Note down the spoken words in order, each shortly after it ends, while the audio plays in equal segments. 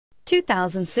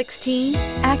2016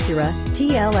 Acura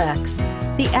TLX.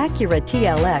 The Acura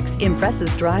TLX impresses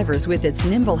drivers with its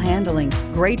nimble handling,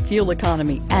 great fuel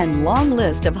economy, and long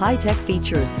list of high-tech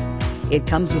features. It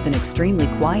comes with an extremely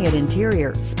quiet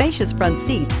interior, spacious front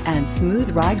seats, and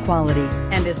smooth ride quality,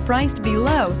 and is priced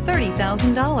below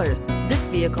 $30,000. This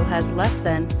vehicle has less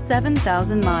than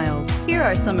 7,000 miles. Here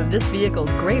are some of this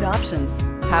vehicle's great options: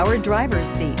 power driver's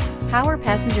seat, power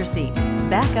passenger seat,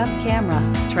 backup camera,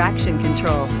 traction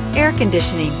control, air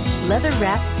conditioning,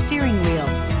 leather-wrapped steering wheel,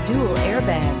 dual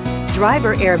airbags,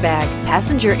 driver airbag,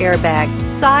 passenger airbag,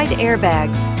 side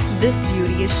airbags. This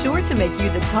beauty is sure to make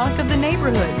you the talk of the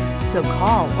neighborhood. So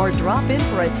call or drop in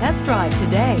for a test drive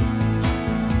today.